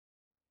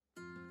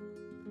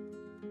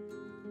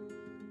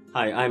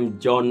Hi, I'm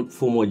John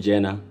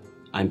Pfumojena.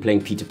 I'm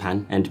playing Peter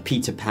Pan, and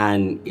Peter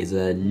Pan is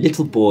a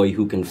little boy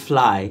who can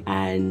fly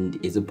and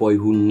is a boy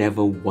who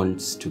never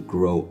wants to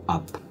grow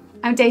up.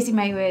 I'm Daisy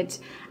Maywood,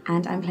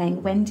 and I'm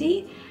playing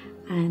Wendy,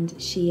 and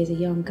she is a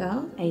young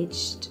girl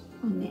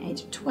on the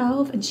age of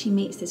 12, and she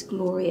meets this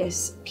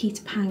glorious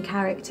Peter Pan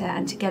character,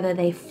 and together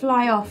they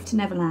fly off to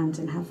Neverland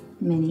and have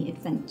many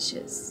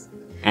adventures.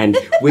 And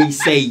we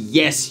say,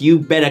 yes, you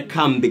better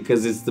come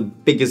because it's the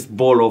biggest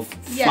ball of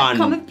fun Yeah,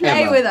 come and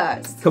play ever. with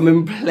us. Come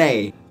and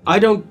play. I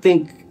don't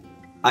think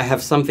I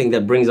have something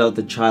that brings out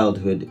the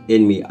childhood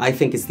in me. I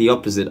think it's the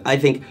opposite. I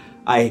think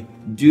I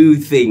do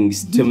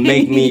things to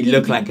make me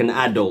look like an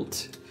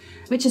adult.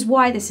 Which is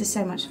why this is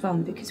so much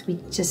fun, because we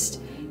just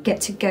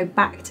get to go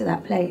back to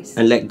that place.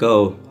 And let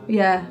go.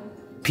 Yeah.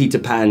 Peter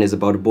Pan is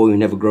about a boy who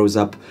never grows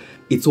up.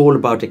 It's all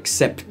about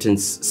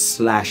acceptance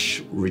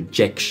 /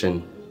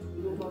 rejection.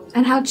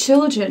 And how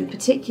children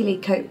particularly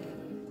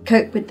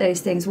cope with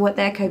those things, what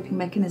their coping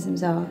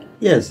mechanisms are.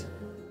 Yes.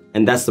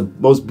 And that's the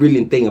most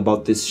brilliant thing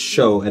about this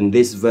show and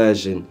this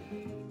version,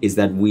 is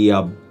that we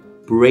are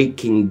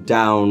breaking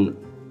down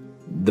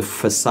the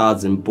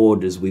facades and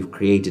borders we've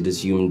created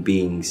as human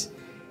beings,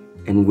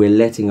 and we're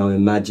letting our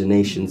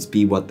imaginations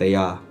be what they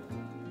are.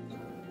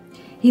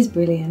 He's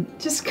brilliant.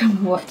 Just come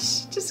and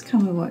watch. Just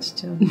come and watch,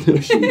 John. No,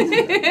 she's...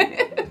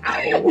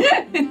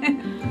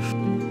 Ow.